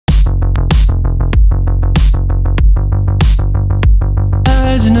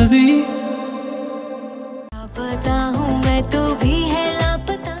अजनबी। लापता हूँ मैं तो भी है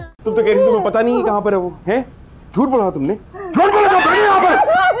लापता। तुम तो कह रही तुम्हें पता नहीं है कहाँ पर है वो, हैं? झूठ बोला तुमने, झूठ बोला था यहाँ पर।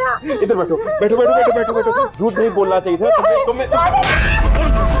 इधर बैठो बैठो बैठो बैठो बैठो बैठो। झूठ नहीं बोलना चाहिए था तुम्हें।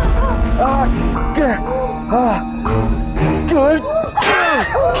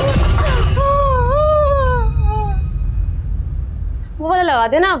 वो वाला लगा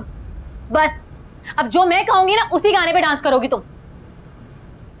देना बस। अब जो मैं कहूंगी ना उसी गाने पे डांस करोगी तुम।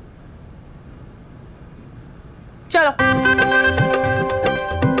 चलो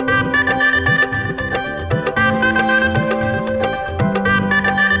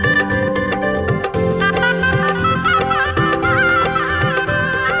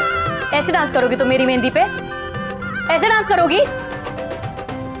ऐसे डांस करोगी तुम मेरी मेहंदी पे? ऐसे डांस करोगी?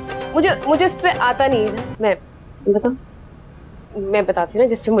 मुझे इस पे आता नहीं है ना। मैं बताऊं, मैं बताती हूँ ना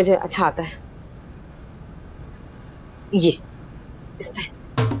जिस पे मुझे अच्छा आता है। ये इस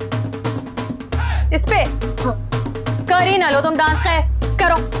पे हाँ। कर ही ना लो तुम डांस का,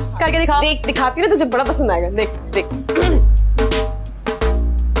 करो करके दिखाओ। देख दिखाती ना, तुझे बड़ा पसंद आएगा। देख देख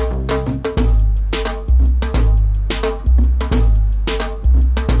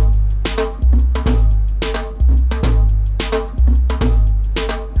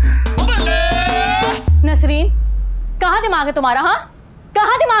नसरीन, कहाँ दिमाग है तुम्हारा? हाँ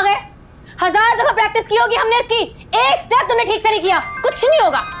कहाँ दिमाग है? 1000 दफा प्रैक्टिस की होगी हमने इसकी, एक स्टेप तुमने ठीक से नहीं किया। कुछ नहीं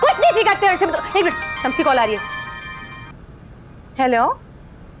होगा, कुछ नहीं सीखा तेरे से। एक मिनट, शम्स की कॉल आ रही है। हेलो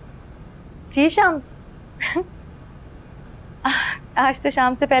जी शम्स। आज तो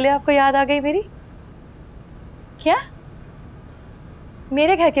शाम से पहले आपको याद आ गई मेरी। क्या?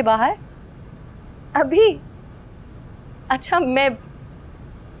 मेरे घर के बाहर अभी? अच्छा मैं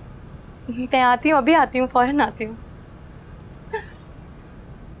आती हूँ, अभी आती हूँ, फौरन आती हूँ।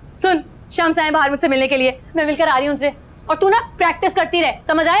 सुन, शाम से आए बाहर मुझसे मिलने के लिए, मैं मिलकर आ रही हूँ उनसे। और तू ना प्रैक्टिस करती रहे,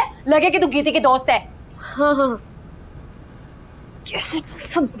 समझ आए? लगे कि तू गीती की दोस्त है। हाँ हाँ कैसे तो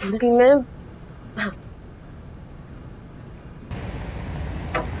सब भूल गई मैं।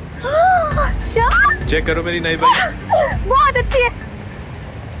 शाम चेक करो मेरी नई बाइक। बहुत अच्छी है।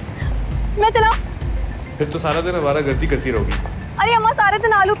 मैं चलाऊं? फिर तो सारा दिन हमारा गर्दी करती रहोगी। अरे अम्मा सारे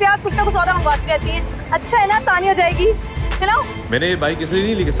दिन आलू प्याज कुछ ना कुछ और मंगवाती रहती हैं। अच्छा है ना, आसानी हो जाएगी। चलाओ। मैंने ये बाइक इसलिए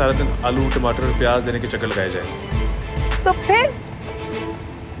नहीं ली कि सारा दिन आलू टमाटर और प्याज देने के चक्कर लगाए जाए। तो फिर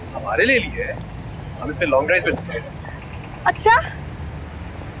हमारे लिए ली है, हम इस पे लॉन्ग ड्राइव पे। अच्छा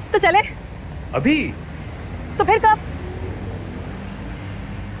तो चले अभी? तो फिर कब?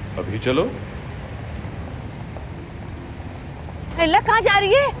 अभी चलो। कहाँ जा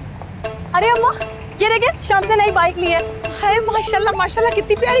रही है? अरे अम्मा ये देखिए, शाम से नई बाइक ली है। हाय माशाल्लाह माशाल्लाह,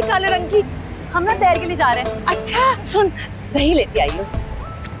 कितनी प्यारी काले रंग की। हम ना सैर के लिए जा रहे हैं। अच्छा सुन, दही लेती आई हो।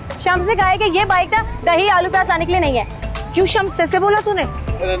 शाम से कहा है कि ये बाइक ना दही आलू प्याज लाने के लिए नहीं है। क्यों शम्स, ऐसे बोला तूने?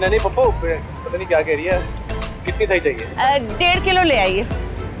 नहीं पप्पू, पता नहीं क्या कह रही है। कितनी दही चाहिए? 1.5 किलो ले आइए।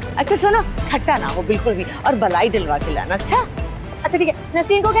 अच्छा सुनो, खट्टा ना हो बिल्कुल भी, और मलाई डलवा के लाना। अच्छा ठीक है।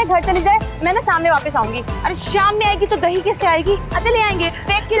 नसीन को क्या घर चली जाए, मैं ना शाम में वापस आऊंगी। अरे शाम में आएगी तो दही कैसे आएगी? अच्छा ले आएंगे।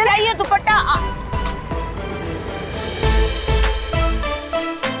 देख के चाहिए दुपट्टा।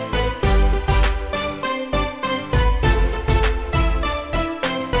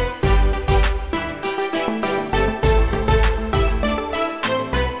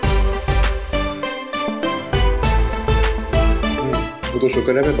 तो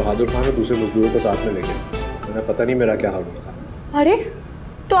शुक्र है मैं बहादुर खान और दूसरे मजदूरों को साथ में लेके, वरना पता नहीं मेरा क्या हाल होता था। अरे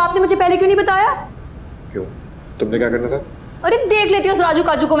तो आपने मुझे पहले क्यों नहीं बताया? क्यों, तुमने क्या करना था? अरे देख लेती हूँ उस राजू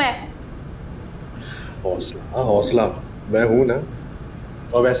काजू को मैं। हौसला हौसला, मैं हूं ना।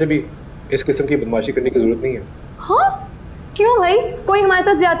 और वैसे भी इस किस्म की बदमाशी करने की जरूरत नहीं है। हाँ क्यों भाई, कोई हमारे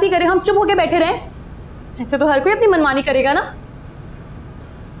साथ ज्यादती करे हम चुप होके बैठे रहें? ऐसे तो हर कोई अपनी मनमानी करेगा ना।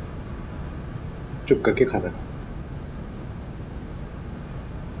 चुप करके खाना खा।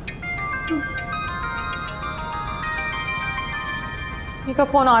 का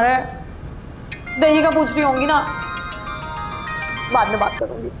फोन आ रहा है, दही का पूछ रही होंगी ना, बाद में बात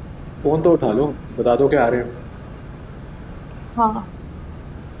करूंगी। फोन तो उठा लो, बता दो क्या आ रहे हैं। हाँ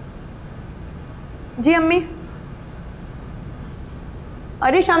जी अम्मी।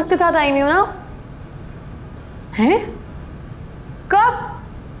 अरे शाम के साथ आई हुई हूँ ना। हैं? कब?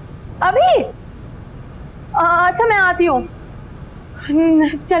 अभी? अच्छा मैं आती हूँ।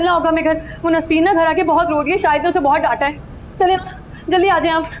 चलना होगा मैं घर। वो नसरीन ना घर आके बहुत रो रही है, शायद उसे बहुत डांटा है। चलिए जल्दी आ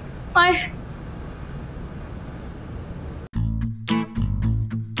जाए, आप आए।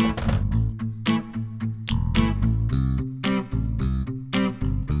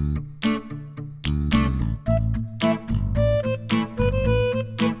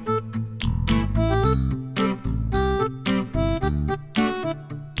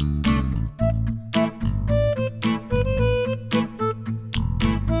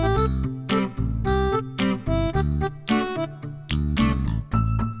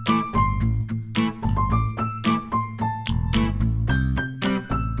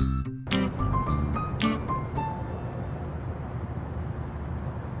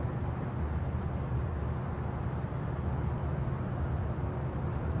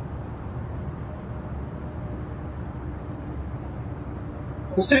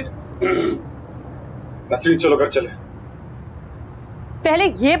 नसरीन चलो घर चले। पहले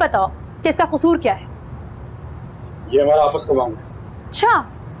ये बताओ कि इसका कसूर क्या है? ये हमारा आपस का मामला है। अच्छा,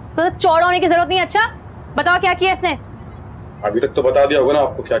 तो चौड़ा होने की जरूरत नहीं। अच्छा बताओ क्या किया इसने? अभी तक तो बता दिया होगा ना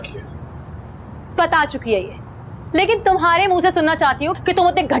आपको क्या किया। बता चुकी है ये, लेकिन तुम्हारे मुंह से सुनना चाहती हूँ कि तुम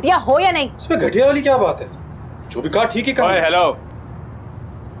उतने घटिया हो या नहीं। इसमें घटिया वाली क्या बात है? जो भी कहा ठीक ही कहा। हेलो,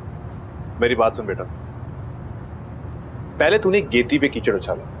 मेरी बात सुन बेटा। पहले तूने गेती पे कीचड़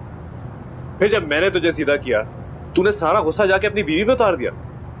उछाला, फिर जब मैंने तुझे सीधा किया तूने सारा गुस्सा जाके अपनी बीवी पे उतार दिया।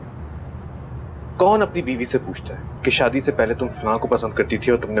 कौन अपनी बीवी से पूछता है कि शादी से पहले तुम फलां को पसंद करती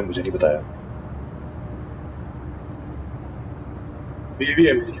थी और तुमने मुझे नहीं बताया? बीवी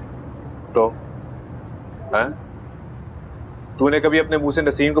है मेरी। तो हैं? तूने कभी अपने मुंह से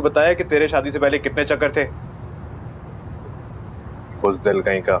नसीम को बताया कि तेरे शादी से पहले कितने चक्कर थे? उस दिल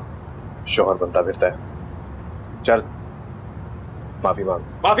कहीं का शोहर बनता फिरता है। चल माफी मांग,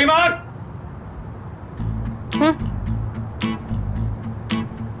 माफी मांग।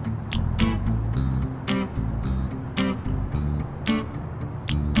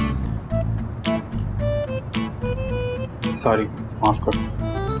 सॉरी, माफ कर।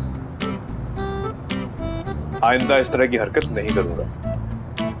 आइंदा इस तरह की हरकत नहीं करूंगा।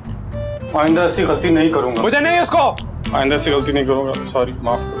 आइंदा ऐसी गलती नहीं करूंगा। मुझे नहीं, उसको आइंदा ऐसी गलती नहीं करूंगा। सॉरी,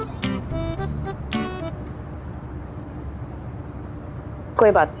 माफ कर।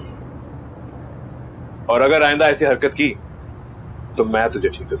 कोई बात नहीं। और अगर आइंदा ऐसी हरकत की तो मैं तुझे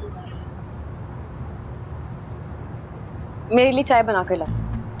ठीक कर दूंगा। मेरे लिए चाय बना कर ला।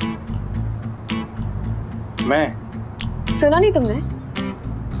 मैं सुना नहीं तुमने?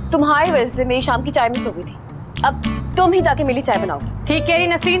 तुम्हारी वजह से मेरी शाम की चाय मिस हो गई थी। अब तुम ही जाके मेरी चाय बनाओ। ठीक कह रही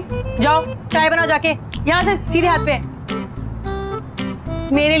नसरीन, जाओ चाय बनाओ जाके, यहाँ से सीधे हाथ पे।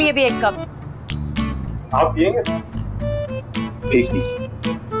 मेरे लिए भी एक कप। आप पिएंगे? ठीक थी।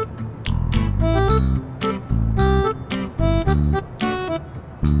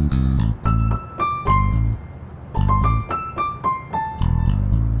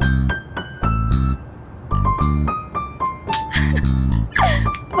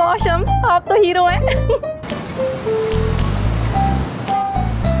 शम्स, आप तो हीरो हैं।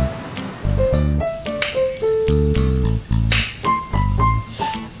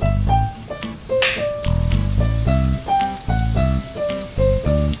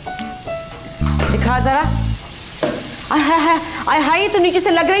 दिखा जरा। आय हाय, तो नीचे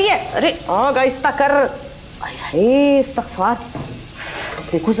से लग रही है। अरे आहिस्ता कर। आय हाय, इस्तगफार।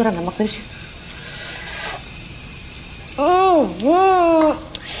 देखो जरा नमक मिर्च।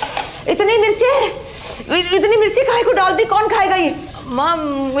 इतनी मिर्ची काहे को डाल दी? कौन खाएगा ये? माँ,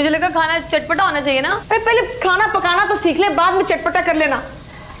 मुझे लगा खाना चटपटा होना चाहिए ना। अरे पहले खाना पकाना तो सीख ले, बाद में चटपटा कर लेना।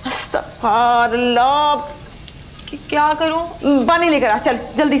 अस्तगफिरुल्लाह। क्या करूं? पानी लेकर आ, चल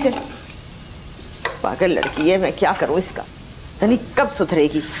जल्दी से। पागल लड़की है, मैं क्या करूं इसका, नहीं कब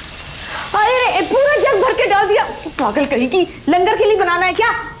सुधरेगी। अरे पूरा जग भर के डाल दिया। पागल कहेगी, लंगर के लिए बनाना है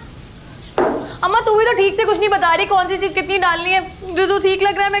क्या? अम्मा तू भी तो ठीक से कुछ नहीं बता रही, कौन सी चीज कितनी डालनी है। जो ठीक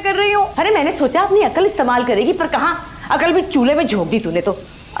लग रहा है मैं कर रही हूँ। अरे मैंने सोचा अपनी अकल इस्तेमाल करेगी, पर कहाँ, अकल भी चूल्हे में झोंक दी तूने तो।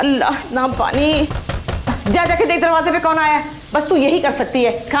 अल्लाह ना पानी। जाके देख दरवाजे पे कौन आया है। बस तू यही कर सकती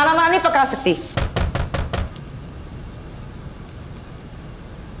है, खाना वाना नहीं पका सकती।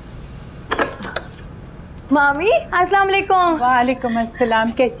 मामी अस्सलाम वालेकुम। वालेकुम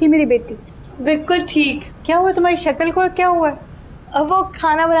अस्सलाम। कैसी मेरी बेटी? बिल्कुल ठीक। क्या हुआ तुम्हारी शक्ल को? क्या हुआ? अब वो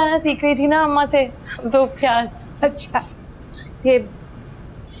खाना बनाना सीख रही थी ना अम्मा से, तो प्याज। अच्छा, ये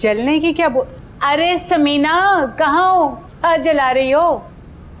जलने की क्या अरे समीना, कहाँ हो? जला रही हो?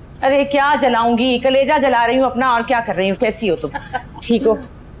 अरे क्या जलाऊंगी, कलेजा जला रही हूँ अपना। और क्या कर रही हूँ? कैसी हो तुम? ठीक हो?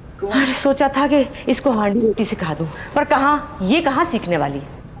 अरे सोचा था कि इसको हांडी रोटी सिखा दूं, पर कहाँ, ये कहाँ सीखने वाली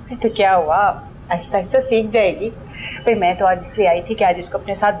है। तो क्या हुआ, आहिस्ता आहिस्ता सीख जाएगी। भाई मैं तो आज इसलिए आई थी कि आज इसको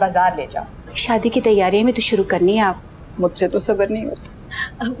अपने साथ बाजार ले जाओ। शादी की तैयारी में तो शुरू करनी है आप, मुझसे तो सब्र नहीं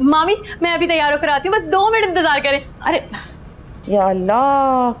होता। मामी मैं अभी तैयार होकर आती हूँ, बस 2 मिनट इंतजार करें। अरे या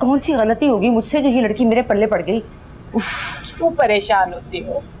अल्लाह, कौन सी गलती होगी मुझसे जो ये लड़की मेरे पल्ले पड़ गई। क्यों परेशान होती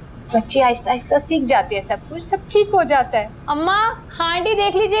हो? बच्चे आहिस्ता आहिस्ता सीख जाते हैं, सब कुछ सब ठीक हो जाता है। अम्मा हांडी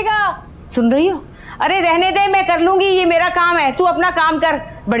देख लीजिएगा। सुन रही हो? अरे रहने दे, मैं कर लूंगी, ये मेरा काम है, तू अपना काम कर।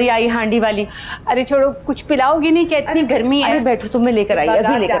 बड़ी आई हांडी वाली। अरे छोड़ो, कुछ पिलाओगी नहीं? क्या इतनी गर्मी है? अरे बैठो, तुम्हें लेकर आई,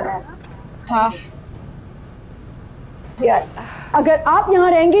 अभी लेकर। हाँ यार, अगर आप यहाँ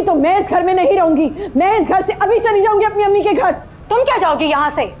रहेंगी तो मैं इस घर में नहीं रहूंगी। मैं इस घर से अभी चली जाऊंगी अपनी अम्मी के घर। तुम क्या जाओगी यहाँ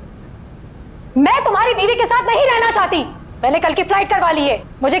से? मैं तुम्हारी बीवी के साथ नहीं रहना चाहती। मैंने कल की फ्लाइट करवा ली है,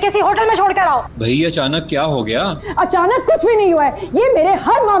 मुझे किसी होटल में छोड़कर आओ। भाई अचानक क्या हो गया? अचानक कुछ भी नहीं हुआ है, ये मेरे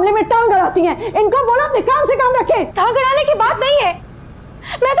हर मामले में टांग अड़ाती हैं। इनको बोलो अपने काम से काम रखें। टांग अड़ाने की बात नहीं है,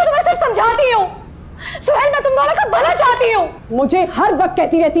 मैं तो तुम्हें सिर्फ समझाती हूँ। सुहेल, मैं तुम दोनों का भला चाहती हूँ। मुझे हर वक्त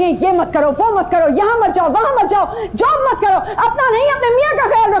कहती रहती है ये मत करो, वो मत करो, यहाँ मत जाओ, वहां मत जाओ, जॉब मत करो, अपना नहीं अपने मियाँ का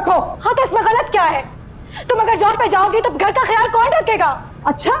ख्याल रखो। हाँ तो इसमें गलत क्या है? तुम अगर जॉब पे जाओगी तो घर का ख्याल कौन रखेगा?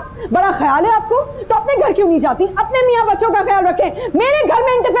 अच्छा, बड़ा ख्याल है आपको, तो अपने घर क्यों नहीं जाती? अपने मियाँ बच्चों का ख्याल रखें, मेरे घर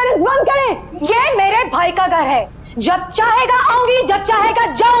में इंटरफेरेंस बंद करें। ये मेरे भाई का घर है, जब चाहेगा आऊंगी, जब चाहेगा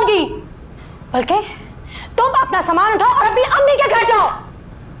जाऊंगी। बल्कि तुम अपना सामान उठाओ और अपनी अम्मी के घर जाओ।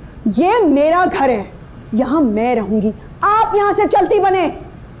 ये मेरा घर है, यहाँ मैं रहूंगी, आप यहाँ से चलती बने।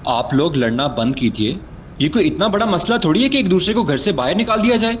 आप लोग लड़ना बंद कीजिए। ये कोई इतना बड़ा मसला थोड़ी है कि एक दूसरे को घर से बाहर निकाल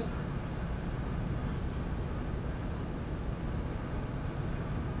दिया जाए।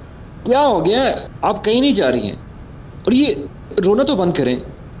 क्या हो गया? आप कहीं नहीं जा रही हैं और ये रोना तो बंद करें।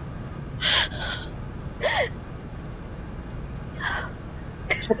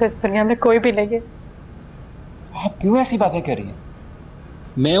 तेरा तो इस दुनिया में कोई भी नहीं है। आप क्यों ऐसी बातें कर रही हैं?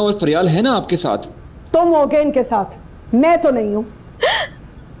 मैं और फरियाल है ना आपके साथ। तुम होगे इनके साथ, मैं तो नहीं हूं।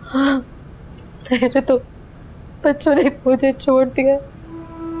 तेरे तो बच्चों ने मुझे छोड़ दिया,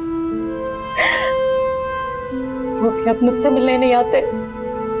 वो भी अब मुझसे मिलने नहीं आते।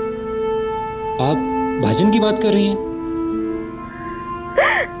 आप भाजन की बात कर रही हैं?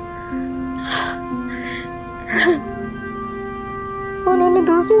 उन्होंने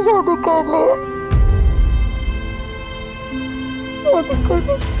दूसरी शादी कर ली।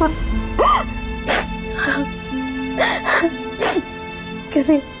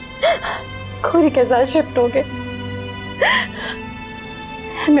 किसी खोरी के साथ शिफ्ट हो गए।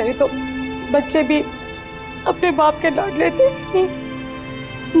 मेरे तो बच्चे भी अपने बाप के लाडले थे,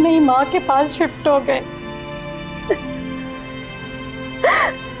 नई माँ के पास शिफ्ट हो गए।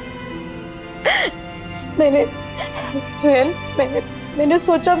 मैंने सुहेल, मैंने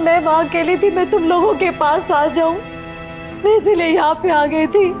सोचा मैं वहां अकेली थी, मैं तुम लोगों के पास आ जाऊं, मैं इसीलिए यहाँ पे आ गई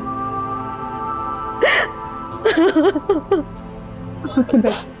थी।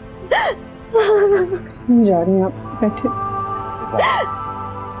 जा रही हैं आप, बैठे।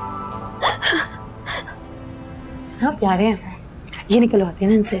 आप जा रहे हैं? ये निकलवाते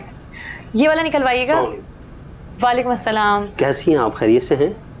हैं ना इनसे, ये वाला निकलवाइएगा। वालेकुम अस्सलाम। कैसी हैं आप? खैरियत से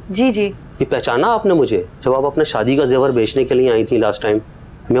हैं? जी जी। ये पहचाना आपने मुझे जब आप अपना शादी का जेवर बेचने के लिए आई थी लास्ट टाइम?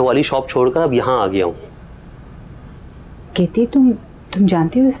 मैं वाली शॉप छोड़कर अब यहाँ आ गया हूँ। कहती तुम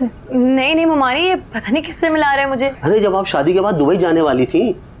जानती हो सर? नहीं नहीं मुमानी, ये पता नहीं किससे मिला रहे हैं मुझे। अरे जब आप शादी के बाद दुबई जाने वाली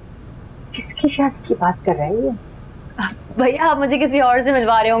थी। किसकी शादी की बात कर रही है? भैया आप मुझे किसी और से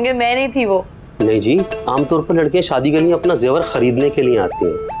मिलवा रहे होंगे, मैं नहीं थी वो। नहीं जी, आमतौर पर लड़के शादी के लिए अपना जेवर खरीदने के लिए आती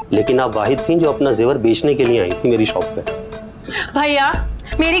हैं, लेकिन आप वाहिद थी जो अपना जेवर बेचने के लिए आई थी मेरी शॉप पे। भैया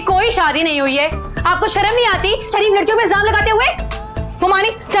मेरी कोई शादी नहीं हुई है, आपको शर्म नहीं आती शरीफ लड़कियों पे इल्जाम लगाते हुए? मुमानी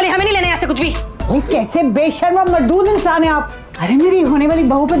चले, हमें नहीं लेने यहाँ से कुछ भी। कैसे बेशर्म और मर्दूद इंसान है आप। अरे मेरी होने वाली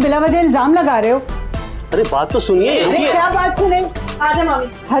बहू पे बिला वजह इल्जाम लगा रहे हो। अरे बात तो सुनिए। अरे क्या बात सुने? आजा मामी।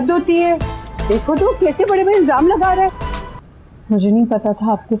 हद होती है, देखो तो कैसे बड़े बड़े इल्जाम लगा रहे हैं। मुझे नहीं पता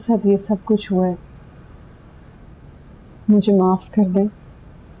था आपके साथ ये सब कुछ हुआ है, मुझे माफ कर दें।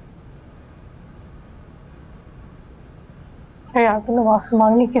 यार तुम्हें माफी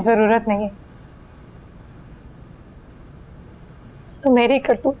मांगने की जरूरत नहीं है, तो मेरी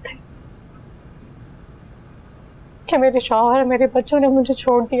करतूत थे कि मेरे शौहर मेरे बच्चों ने मुझे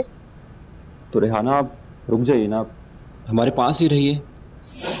छोड़ दिया। तो रेहाना आप रुक जाइए ना, आप हमारे पास ही रहिए।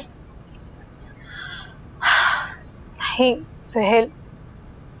 नहीं सुहेल,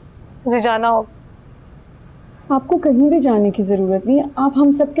 मुझे जाना होगा। आपको कहीं भी जाने की जरूरत नहीं है, आप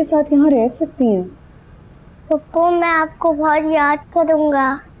हम सबके साथ यहाँ रह सकती हैं। पप्पू मैं आपको बहुत याद करूँगा।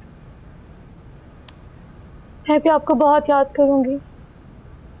 मैं भी आपको बहुत याद करूँगी,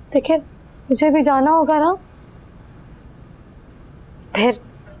 देखिए मुझे भी जाना होगा ना, फिर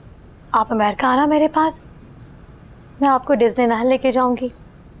आप अमेरिका आना मेरे पास, मैं आपको डिज्नीलैंड लेके जाऊंगी।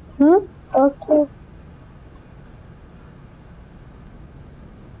 ओके।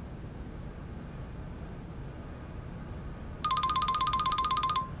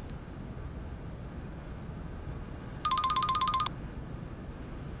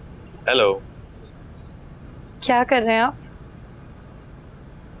 हेलो। क्या कर रहे हैं आप?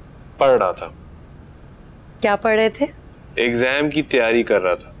 पढ़ रहा था। क्या पढ़ रहे थे? एग्जाम की तैयारी कर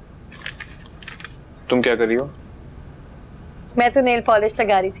रहा था। तुम क्या कर रही हो? मैं तो नेल पॉलिश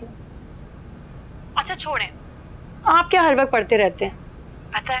लगा रही थी। अच्छा छोड़ें, आप क्या हर वक्त पढ़ते रहते हैं?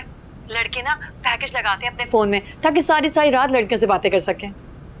 पता है लड़के ना पैकेज लगाते हैं अपने फोन में ताकि सारी सारी रात लड़कियों से बातें कर सकें।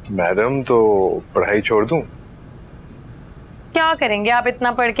 मैडम तो पढ़ाई छोड़ दूं? क्या करेंगे आप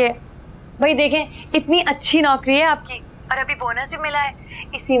इतना पढ़ के? भाई देखें इतनी अच्छी नौकरी है आपकी और अभी बोनस भी मिला है,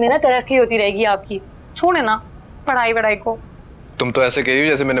 इसी में ना तरक्की होती रहेगी आपकी। छोड़े ना पढ़ाई वढ़ाई को। तुम तो ऐसे कह रही हो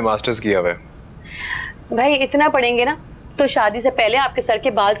जैसे मैंने मास्टर्स किया हुआ है। भाई इतना पढ़ेंगे ना तो शादी से पहले आपके सर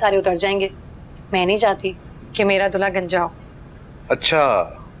के बाल सारे उतर जाएंगे। मैं नहीं चाहती कि मेरा दूल्हा गंजा हो। अच्छा,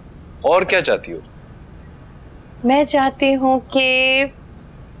 और क्या चाहती हो? मैं चाहती हूँ कि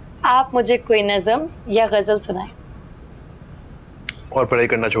आप मुझे कोई नज़म या गजल सुनाएं। और पढ़ाई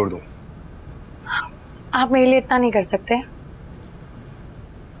करना छोड़ दूं? आप मेरे लिए इतना नहीं कर सकते?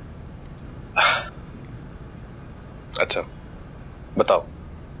 अच्छा बताओ,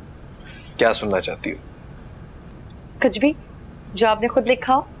 क्या सुनना चाहती हो? कुछ भी जो आपने खुद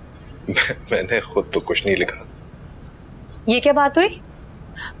लिखा हो। मैंने खुद तो कुछ नहीं लिखा। ये क्या बात हुई?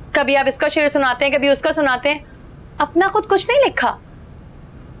 कभी आप इसका शेर सुनाते हैं, कभी उसका सुनाते हैं, अपना खुद कुछ नहीं लिखा।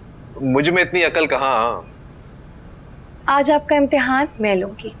 मुझ में इतनी अकल कहाँ। आज आपका इम्तिहान मैं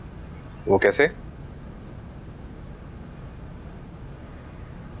लूंगी। वो कैसे?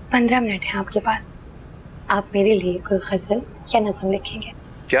 15 मिनट है आपके पास। आप मेरे लिए कोई गजल या नज़म लिखेंगे।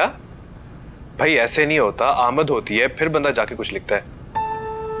 क्या भाई, ऐसे नहीं होता। आमद होती है फिर बंदा जाके कुछ लिखता है।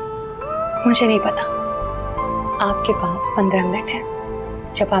 मुझे नहीं पता। आपके पास 15 मिनट है।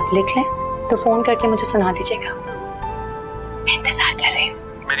 जब आप लिख लें तो फोन करके मुझे सुना दीजिएगा। मैं इंतजार कर रही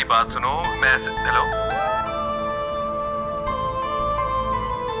हूँ। मेरी बात सुनो। मैं हेलो।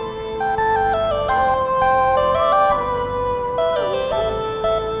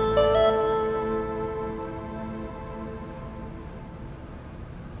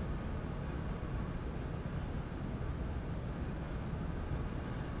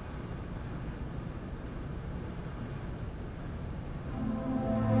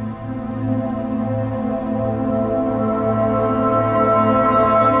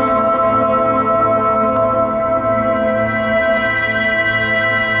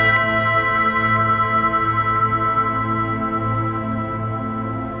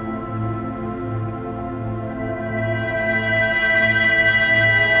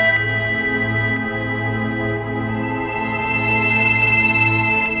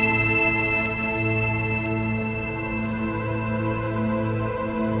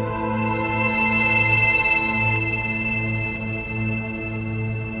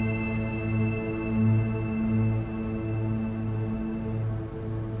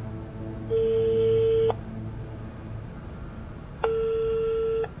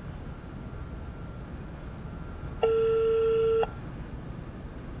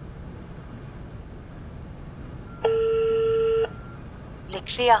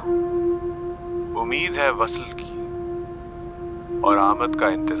 लिख लिया। उम्मीद है वसल की और आमद का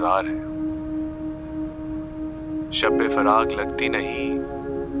इंतजार है। शब फराग लगती नहीं,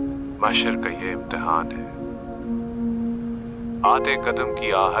 मशर का ये इम्तिहान है। आते कदम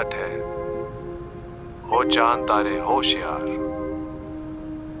की आहट है, हो चांद तारे होशियार।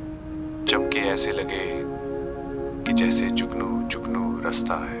 चमके ऐसे लगे कि जैसे जुगनू जुगनू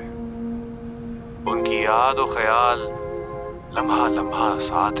रास्ता है। उनकी याद और ख्याल लम्हा लम्हा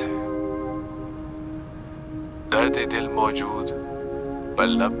साथ है। दर्द दिल मौजूद पर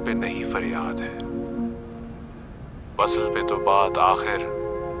लब पे नहीं फरियाद है। वसल पे तो बात आखिर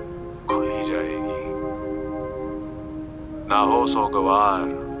खुल ही जाएगी। ना हो सो गवार,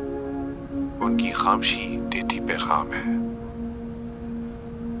 उनकी खामशी देती पैगाम है।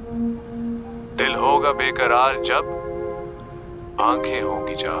 दिल होगा बेकरार जब आंखें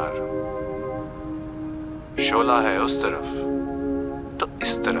होंगी जार। शोला है उस तरफ तो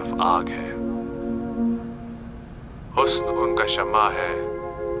इस तरफ आग है। हुस्न उनका शम्मा है,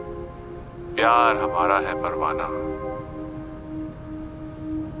 प्यार हमारा है परवाना।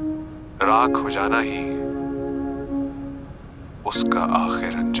 राख हो जाना ही उसका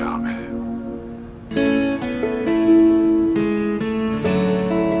आखिर अंजाम है।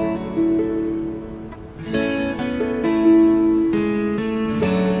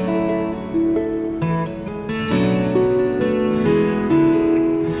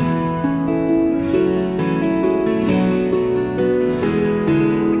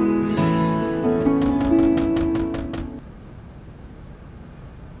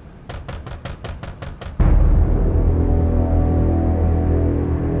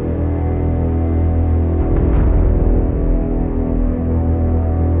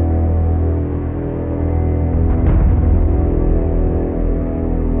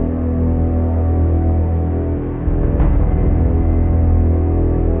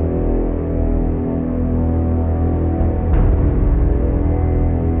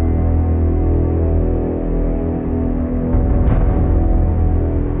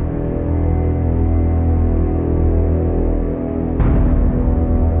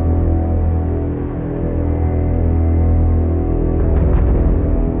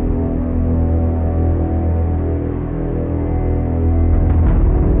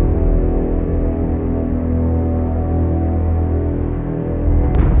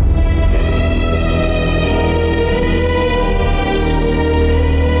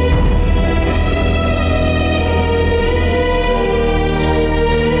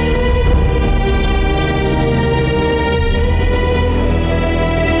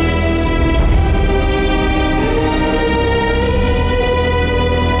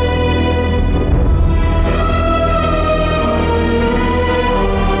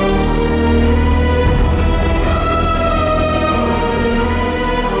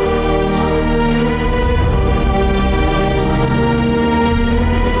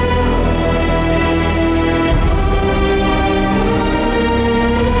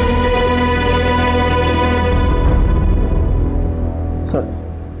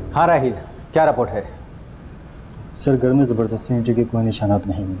 हाँ राहिल, क्या रिपोर्ट है? सर घर में ज़बरदस्ती एंट्री के कोई निशानात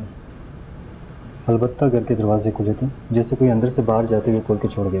नहीं मिले। अलबत्ता घर के दरवाजे खुले थे, जैसे कोई अंदर से बाहर जाते हुए खोल के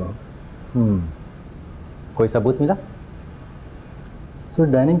छोड़ गया हो। कोई सबूत मिला?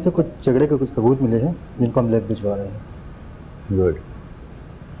 सर डाइनिंग से कुछ झगड़े के कुछ सबूत मिले हैं जिनको हम लैब भिजवा रहे हैं। गुड।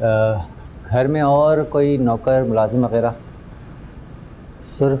 घर में और कोई नौकर मुलाजिम वगैरह?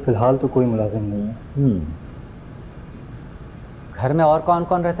 सर फ़िलहाल तो कोई मुलाजिम नहीं है। घर में और कौन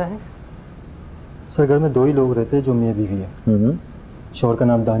कौन रहता है? सर घर में 2 ही लोग रहते हैं जो मियाँ बीवी है। शौहर का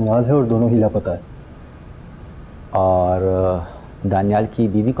नाम दानियाल है और दोनों ही लापता है। और दानियाल की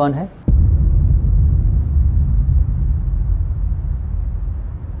बीवी कौन है?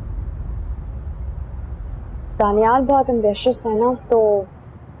 दानियाल बहुत एम्बिशियस है ना, तो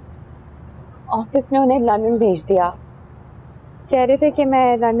ऑफिस ने उन्हें लंदन भेज दिया। कह रहे थे कि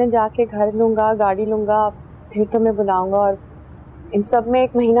मैं लंदन जाके घर लूँगा, गाड़ी लूँगा, फिर तो मैं बुलाऊँगा, और इन सब में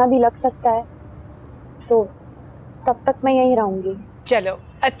 1 महीना भी लग सकता है, तो तब तक मैं यहीं रहूँगी। चलो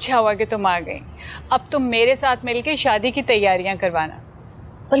अच्छा हुआ कि तुम आ गई। अब तुम मेरे साथ मिलके शादी की तैयारियां करवाना।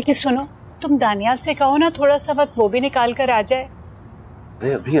 बल्कि सुनो, तुम दानियाल से कहो ना थोड़ा सा वक्त वो भी निकाल कर आ जाए।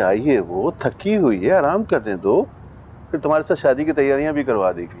 अरे अभी आई है, वो थकी हुई है, आराम करने दो, फिर तुम्हारे साथ शादी की तैयारियां भी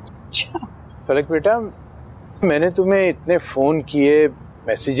करवा देगी। फलक बेटा, मैंने तुम्हें इतने फ़ोन किए,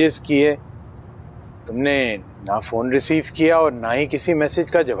 मैसेजेस किए, तुमने ना फ़ोन रिसीव किया और ना ही किसी मैसेज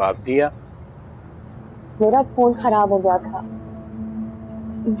का जवाब दिया। मेरा फ़ोन ख़राब हो गया था,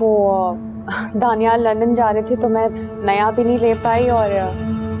 वो दानियाल लंदन जा रहे थे तो मैं नया भी नहीं ले पाई, और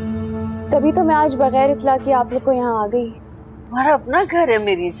तभी तो मैं आज बगैर इतला कि आप लोग को यहाँ आ गई। तुम्हारा अपना घर है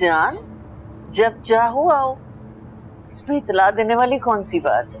मेरी जान, जब चाहो आओ, इसमें इतला देने वाली कौन सी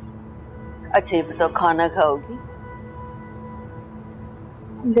बात है। अच्छा ये बताओ, खाना खाओगी?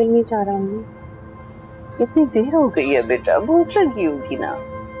 दिल नहीं चाह रहा हूँ। कितनी देर हो गई है बेटा, भूख लगी होगी ना।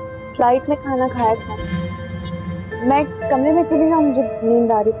 फ्लाइट में खाना खाया था, मैं कमरे में चली जाऊँ, मुझे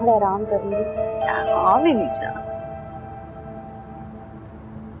नींद आ रही, थोड़ा आराम करूँगी। हाँ मेरी जान।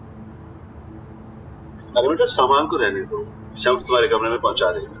 अरे बेटा सामान को रहने दो, शम्स तुम्हारे कमरे में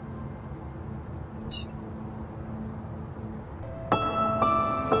पहुंचा देगा।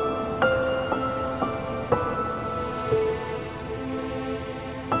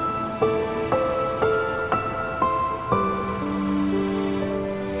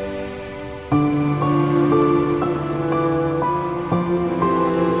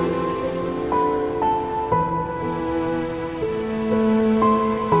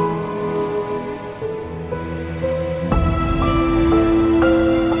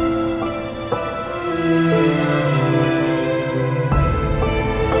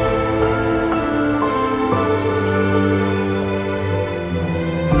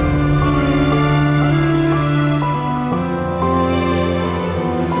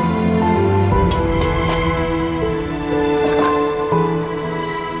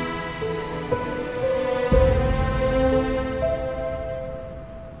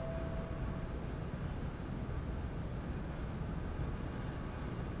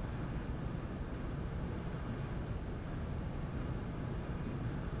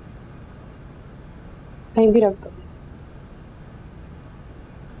 कहीं भी रख दो।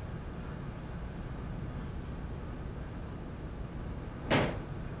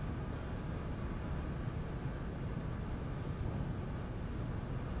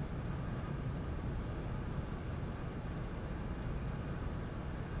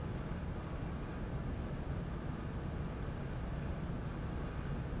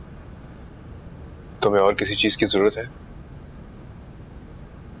 तुम्हें और किसी चीज की जरूरत है?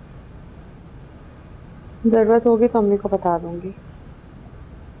 जरूरत होगी तो अम्मी को बता दूंगी।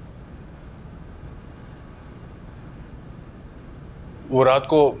 वो रात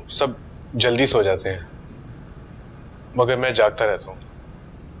को सब जल्दी सो जाते हैं, मगर मैं जागता रहता हूँ।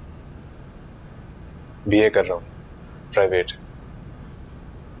 बीए कर रहा हूँ, प्राइवेट।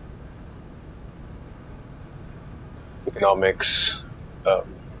 इकोनॉमिक्स,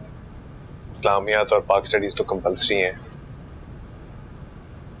 इस्लामियात और पाक स्टडीज तो कंपलसरी हैं।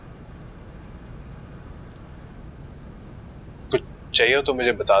 कुछ चाहिए हो तो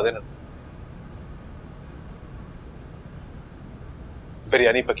मुझे बता देना।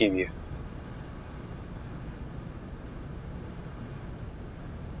 बिरयानी पकी हुई है।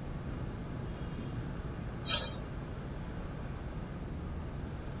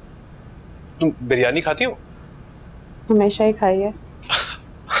 तुम बिरयानी खाती हो? हमेशा ही खाई है।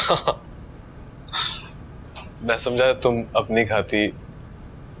 मैं समझा तुम अपनी खाती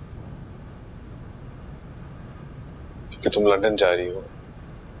कि तुम लंदन जा रही हो।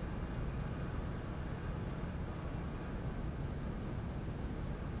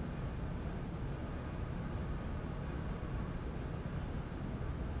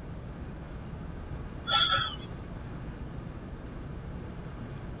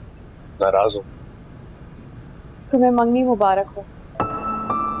 नाराज हो। तुम्हें मंगनी मुबारक हो।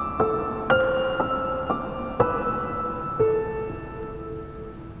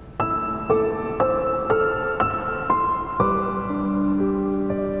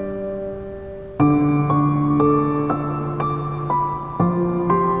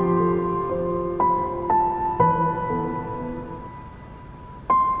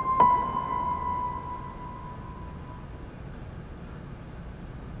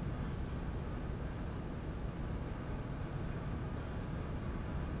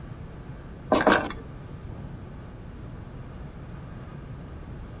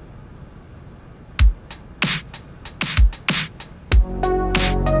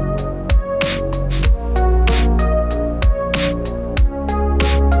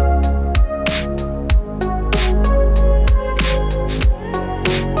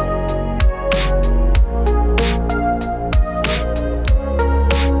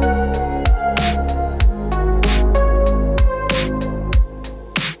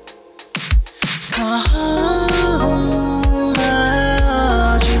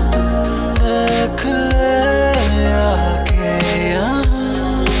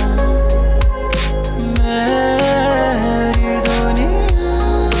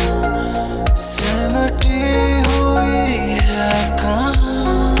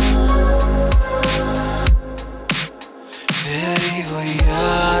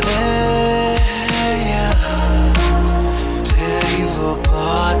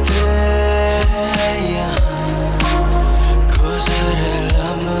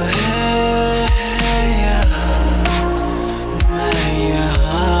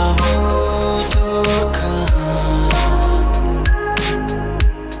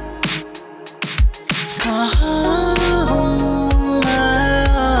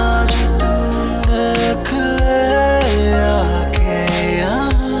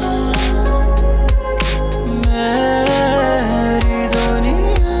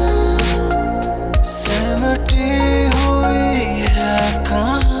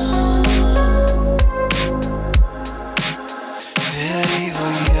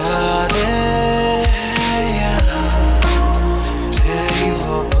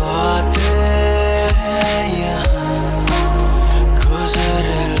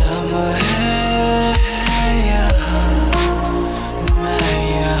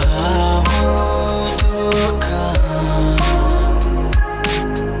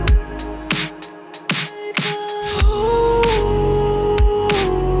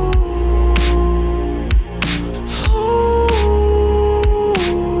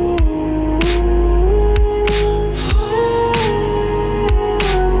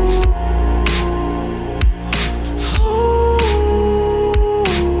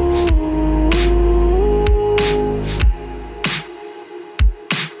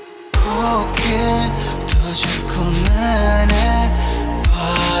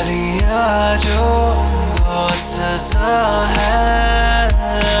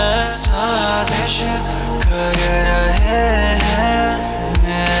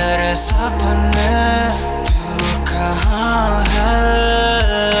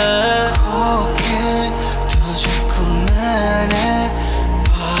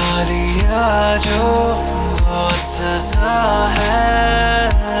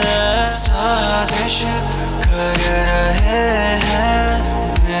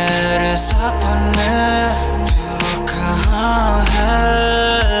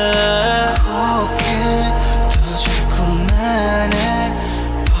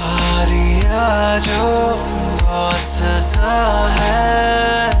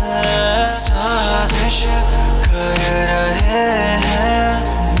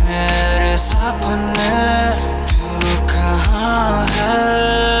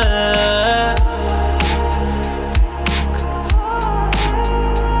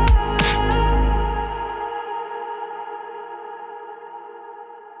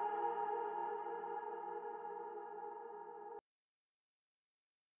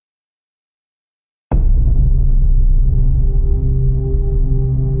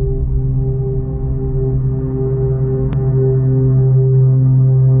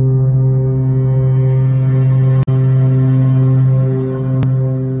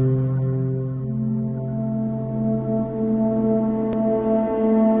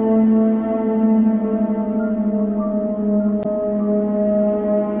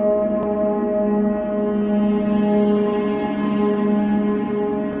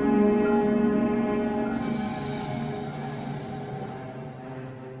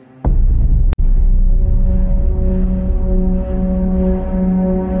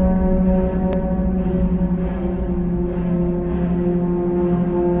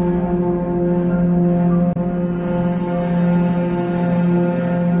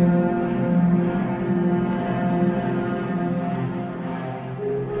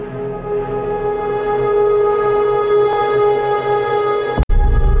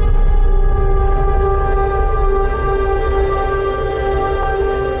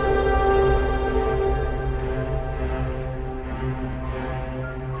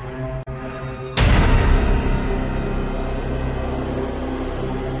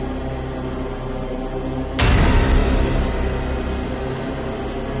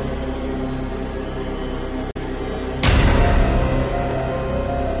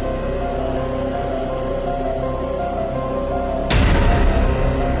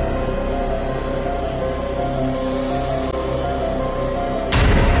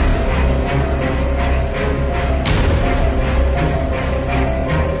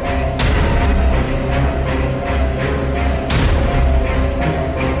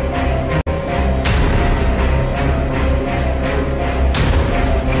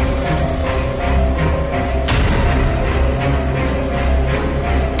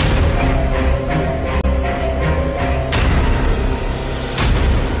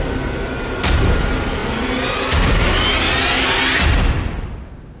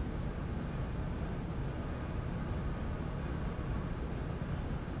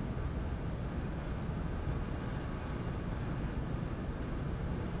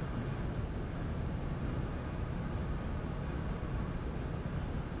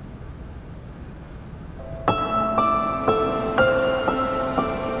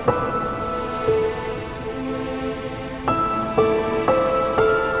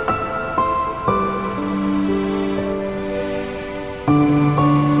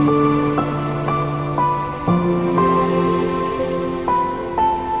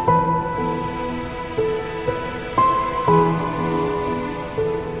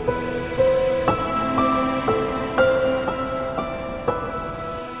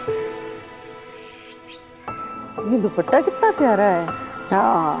 प्यारा है।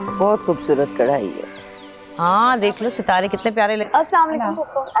 हाँ बहुत खूबसूरत कढ़ाई है। हाँ देख लो सितारे कितने प्यारे लगे। अस्सलाम वालेकुम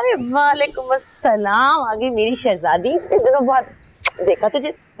फूफो। अरे वालेकुम अस्सलाम, आ गई मेरी शहजादी। इतने दिनों बाद देखा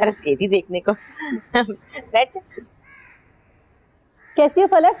तुझे, तरस गई थी देखने को। बैठ जा। कैसी हो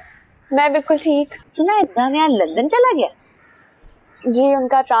फलक? मैं बिल्कुल ठीक। सुना है दानियाल लंदन चला गया? जी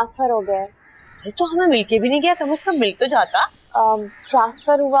उनका ट्रांसफर हो गया है। अरे तो हमें मिलके भी नहीं गया, कम से कम मिल तो जाता।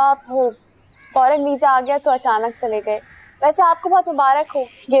 ट्रांसफर हुआ फिर फौरन वीजा आ गया तो अचानक चले गए। वैसे आपको बहुत मुबारक हो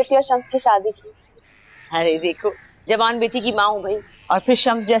गेती और शम्स की शादी की। अरे देखो जवान बेटी की माँ हूँ भाई, और फिर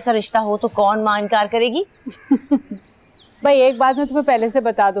शम्स जैसा रिश्ता हो तो कौन माँ इनकार करेगी। भाई एक बात मैं तुम्हें पहले से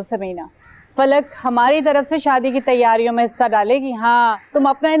बता दूं समीना, फलक हमारी तरफ से शादी की तैयारियों में हिस्सा डालेगी। हाँ तुम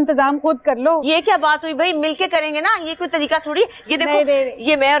अपना इंतजाम खुद कर लो। ये क्या बात हुई भाई, मिलके करेंगे ना, ये कोई तरीका थोड़ी। ये देखो नहीं।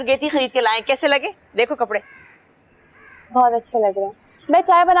 ये मैं और गेती खरीद के लाए, कैसे लगे देखो कपड़े। बहुत अच्छे लग रहे हैं। मैं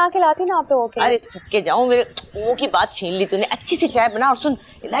चाय बना के लाती ना आप लोगों के। अरे सबके जाऊं, मेरे मुंह की बात छीन ली तूने। अच्छी से चाय बना और सुन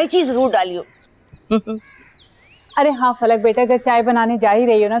इलायची जरूर डालियो। अरे हाँ फलक बेटा, अगर चाय बनाने जा ही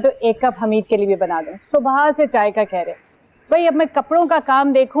रही हो ना तो एक कप हमीद के लिए भी बना दो। सुबह से चाय का कह रहे भाई, अब मैं कपड़ों का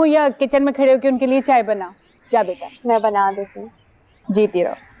काम देखूं या किचन में खड़े होकर उनके लिए चाय बना। जा बेटा मैं बना देती हूँ। जीती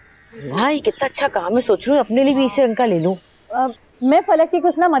रहो। भाई कितना अच्छा काम है, सोच रही हूँ अपने लिए भी इसे रंग का ले लूं। मैं फलक की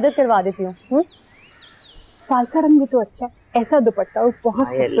कुछ ना मदद करवा देती हूँ। फालसा रंग भी तो अच्छा, ऐसा दुपट्टा वो बहुत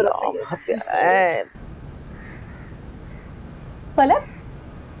खूबसूरत है। फलक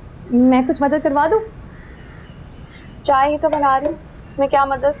मैं कुछ मदद करवा दूं? चाय ही तो बना रही हूँ, इसमें क्या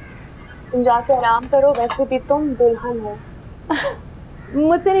मदद। तुम जाके आराम करो, वैसे भी तुम दुल्हन हो।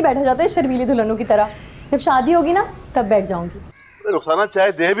 मुझसे नहीं बैठा जाता है शर्मीली दुल्हनों की तरह। जब शादी होगी ना तब बैठ जाऊंगी। रुखसाना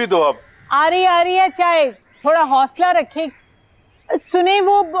चाय दे भी दो अब। आ रही है चाय, थोड़ा हौसला रखें। सुने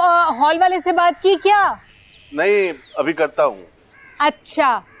वो हॉल वाले से बात की क्या? नहीं अभी करता हूँ।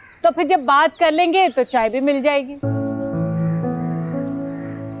 अच्छा तो फिर जब बात कर लेंगे तो चाय भी मिल जाएगी।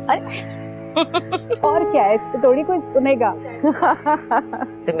 और क्या है, इसको थोड़ी कोई सुनेगा।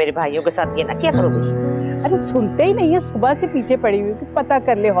 तो मेरे भाइयों के साथ ये ना क्या करोगी? अरे सुनते ही नहीं है, सुबह से पीछे पड़ी हुई कि पता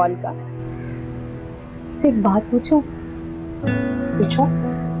कर ले हॉल का। से एक बात पूछूं? पूछो।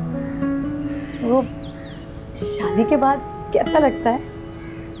 वो शादी के बाद कैसा लगता है?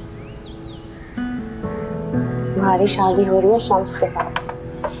 तुम्हारी शादी हो रही है शम्स के साथ,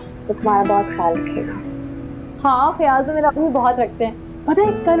 तो तुम्हारा बहुत ख्याल रखेगा। हाँ ख्याल तो मेरा अपनी बहुत रखते हैं। पता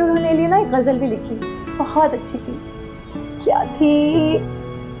है कल उन्होंने लिए ना एक गजल भी लिखी, बहुत अच्छी थी। क्या थी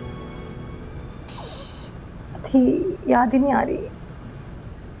याद ही नहीं आ रही।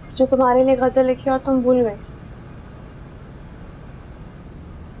 उसने तुम्हारे लिए गजल लिखी और तुम भूल गए।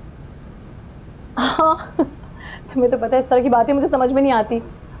 हाँ तुम्हें तो पता है इस तरह की बातें मुझे समझ में नहीं आती।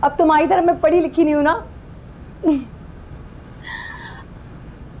 अब तुम्हारी तरह मैं पढ़ी लिखी नहीं हूं ना।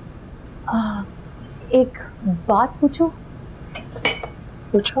 एक बात पूछूं?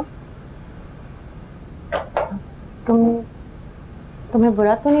 पूछो। तुम्हें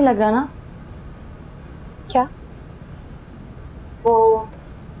बुरा तो नहीं लग रहा ना? क्या? वो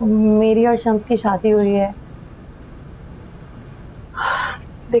मेरी और शम्स की शादी हुई है।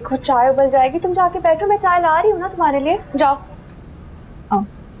 देखो चाय उबल जाएगी, तुम जाके बैठो, मैं चाय ला रही हूँ ना तुम्हारे लिए। जाओ।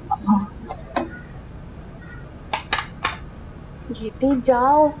 गीती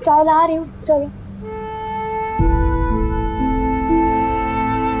जाओ, चाय ला रही हूँ, चलो।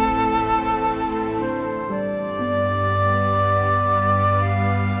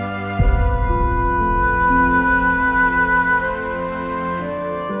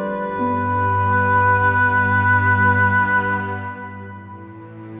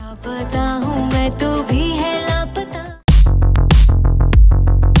 पता हूँ मैं तो भी